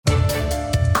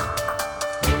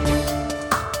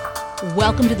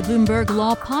Welcome to the Bloomberg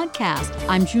Law Podcast.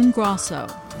 I'm June Grasso.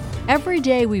 Every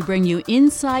day we bring you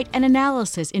insight and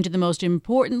analysis into the most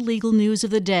important legal news of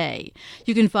the day.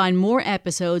 You can find more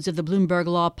episodes of the Bloomberg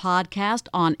Law Podcast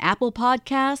on Apple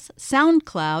Podcasts,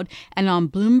 SoundCloud, and on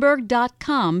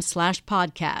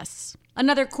Bloomberg.com/podcasts.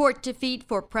 Another court defeat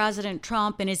for President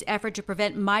Trump in his effort to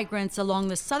prevent migrants along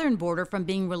the southern border from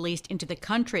being released into the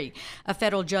country. A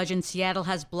federal judge in Seattle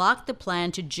has blocked the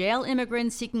plan to jail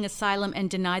immigrants seeking asylum and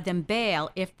deny them bail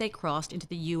if they crossed into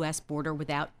the U.S. border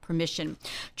without permission.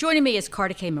 Joining me is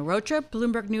Kartikay Mehrotra,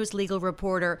 Bloomberg News Legal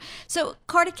Reporter. So,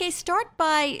 Kartikay, start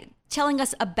by telling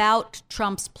us about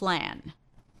Trump's plan.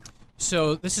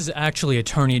 So this is actually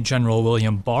Attorney General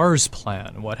William Barr's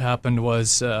plan. What happened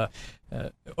was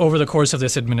over the course of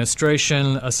this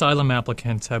administration, asylum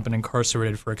applicants have been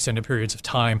incarcerated for extended periods of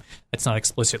time. It's not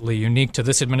explicitly unique to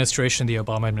this administration. The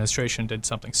Obama administration did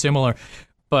something similar.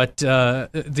 But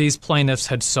these plaintiffs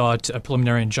had sought a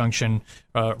preliminary injunction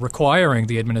requiring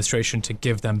the administration to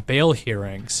give them bail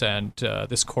hearings, and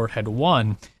this court had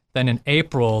won. Then in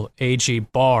April, AG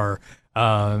Barr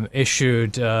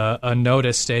issued a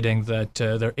notice stating that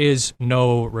there is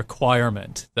no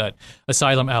requirement that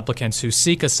asylum applicants who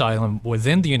seek asylum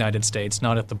within the United States,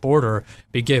 not at the border,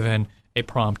 be given a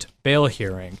prompt bail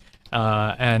hearing.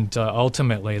 And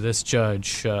ultimately, this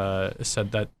judge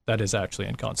said that that is actually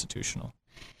unconstitutional.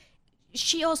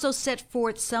 She also set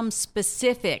forth some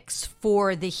specifics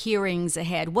for the hearings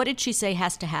ahead. What did she say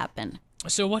has to happen?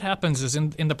 So what happens is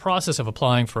in the process of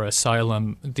applying for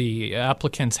asylum, the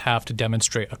applicants have to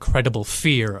demonstrate a credible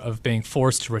fear of being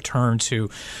forced to return to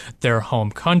their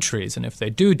home countries. And if they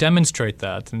do demonstrate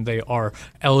that, then they are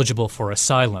eligible for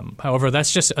asylum. However,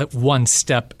 that's just one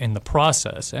step in the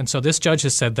process. And so this judge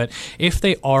has said that if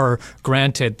they are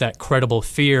granted that credible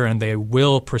fear and they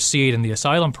will proceed in the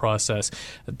asylum process,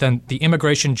 then the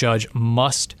immigration judge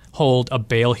must hold a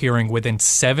bail hearing within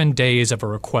 7 days of a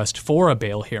request for a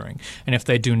bail hearing. And if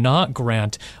they do not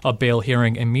grant a bail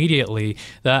hearing immediately,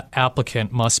 that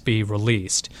applicant must be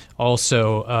released.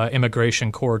 Also,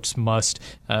 immigration courts must,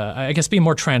 be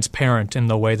more transparent in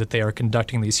the way that they are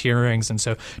conducting these hearings. And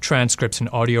so transcripts and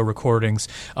audio recordings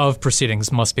of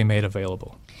proceedings must be made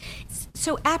available.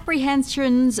 So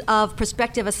apprehensions of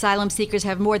prospective asylum seekers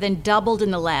have more than doubled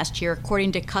in the last year,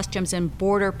 according to Customs and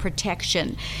Border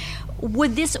Protection.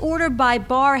 Would this order by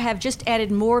Barr have just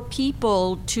added more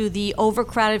people to the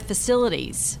overcrowded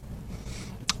facilities?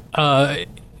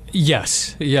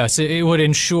 Yes. It would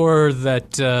ensure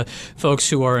that folks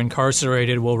who are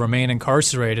incarcerated will remain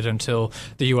incarcerated until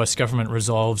the U.S. government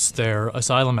resolves their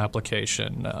asylum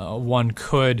application. One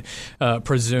could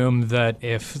presume that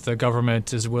if the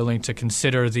government is willing to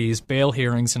consider these bail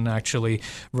hearings and actually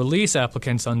release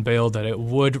applicants on bail, that it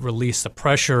would release the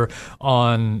pressure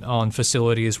on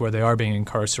facilities where they are being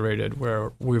incarcerated,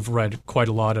 where we've read quite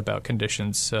a lot about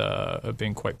conditions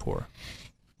being quite poor.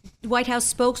 White House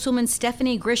spokeswoman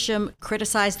Stephanie Grisham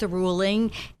criticized the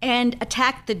ruling and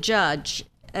attacked the judge,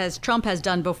 as Trump has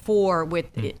done before with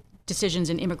decisions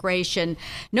in immigration.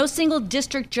 No single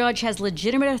district judge has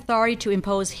legitimate authority to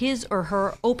impose his or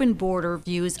her open border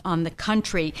views on the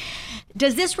country.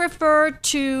 Does this refer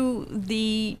to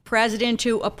the president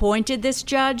who appointed this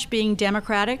judge being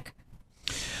Democratic?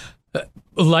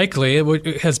 Likely.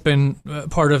 It has been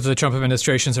part of the Trump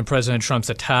administration's and President Trump's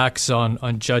attacks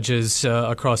on judges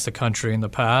across the country in the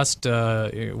past.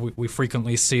 We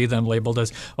frequently see them labeled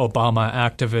as Obama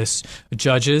activist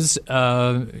judges.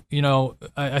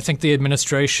 I think the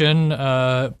administration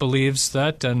believes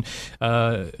that, and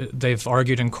they've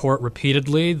argued in court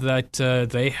repeatedly that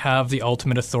they have the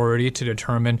ultimate authority to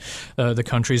determine the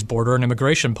country's border and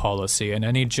immigration policy. And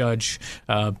any judge,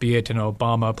 be it an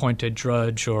Obama-appointed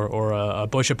judge or a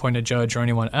Bush-appointed judge or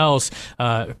anyone else,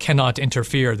 cannot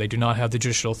interfere. They do not have the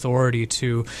judicial authority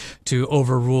to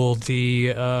overrule the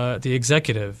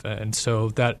executive, and so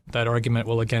that argument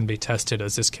will again be tested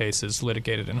as this case is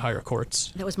litigated in higher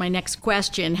courts. That was my next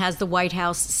question. Has the White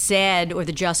House said, or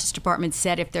the Justice Department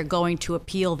said, if they're going to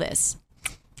appeal this?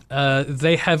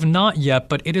 They have not yet,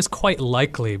 but it is quite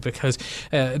likely because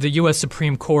the U.S.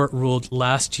 Supreme Court ruled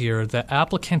last year that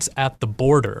applicants at the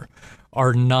border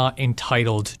are not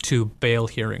entitled to bail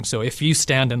hearings. So if you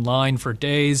stand in line for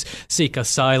days, seek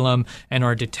asylum, and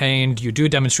are detained, you do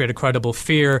demonstrate a credible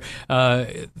fear,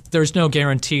 there's no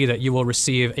guarantee that you will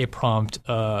receive a prompt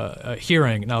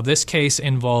hearing. Now, this case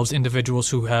involves individuals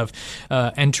who have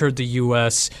entered the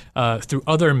U.S. Through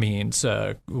other means,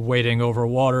 wading over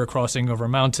water, crossing over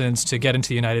mountains to get into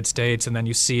the United States, and then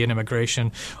you see an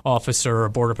immigration officer or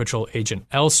Border Patrol agent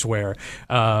elsewhere.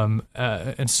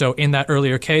 And so in that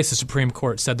earlier case, the Supreme Supreme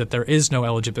Court said that there is no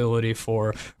eligibility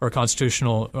for or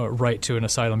constitutional right to an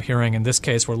asylum hearing. In this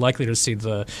case, we're likely to see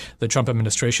the Trump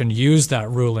administration use that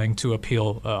ruling to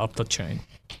appeal up the chain.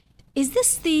 Is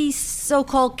this the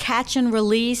so-called catch and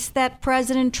release that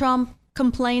President Trump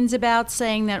complains about,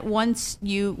 saying that once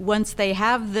they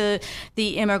have the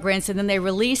immigrants and then they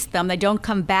release them, they don't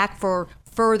come back for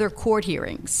further court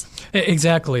hearings?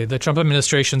 Exactly. The Trump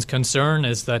administration's concern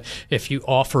is that if you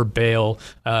offer bail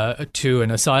to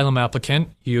an asylum applicant,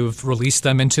 you've released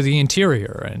them into the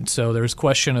interior. And so there's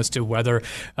question as to whether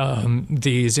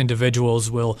these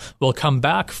individuals will come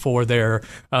back for their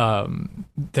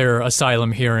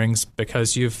asylum hearings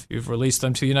because you've released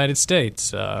them to the United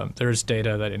States. There's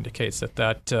data that indicates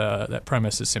that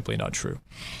premise is simply not true.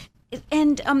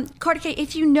 And Kartikay,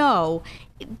 if you know,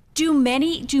 do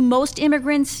most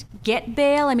immigrants get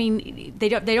bail? I mean, they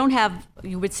don't have.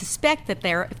 You would suspect that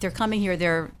if they're coming here,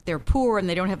 they're poor and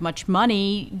they don't have much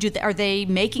money. Are they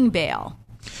making bail?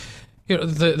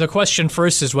 The question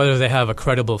first is whether they have a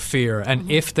credible fear, and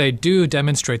if they do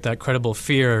demonstrate that credible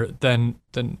fear, then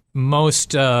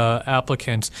most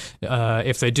applicants,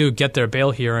 if they do get their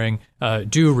bail hearing,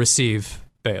 do receive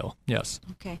bail. Yes.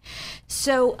 Okay.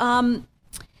 So.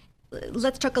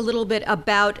 Let's talk a little bit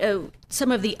about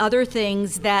some of the other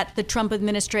things that the Trump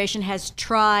administration has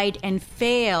tried and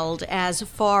failed as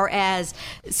far as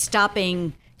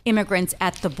stopping immigrants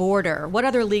at the border. What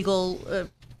other legal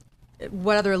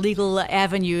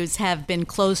avenues have been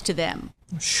closed to them?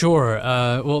 Sure.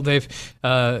 Well, they've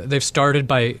started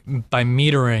by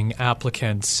metering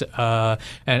applicants,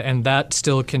 and that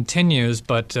still continues.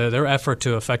 But their effort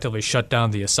to effectively shut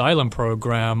down the asylum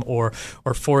program or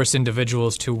force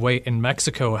individuals to wait in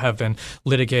Mexico have been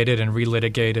litigated and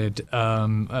relitigated.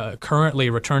 Currently,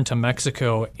 return to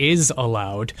Mexico is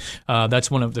allowed. That's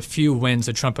one of the few wins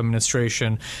the Trump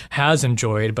administration has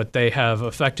enjoyed, but they have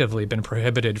effectively been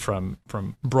prohibited from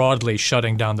broadly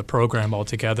shutting down the program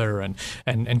altogether and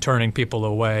turning people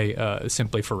away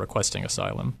simply for requesting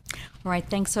asylum. All right.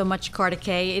 Thanks so much,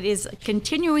 Kartikay. It is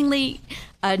continually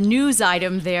a news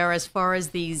item there as far as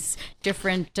these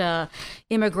different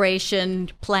immigration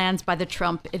plans by the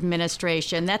Trump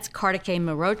administration. That's Kartikay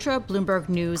Mehrotra, Bloomberg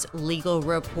News legal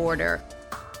reporter.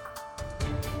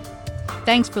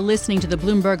 Thanks for listening to the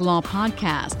Bloomberg Law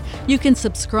Podcast. You can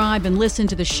subscribe and listen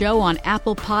to the show on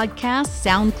Apple Podcasts,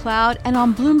 SoundCloud, and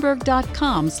on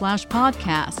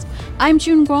Bloomberg.com/podcast. I'm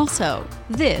June Grasso.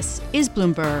 This is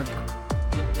Bloomberg.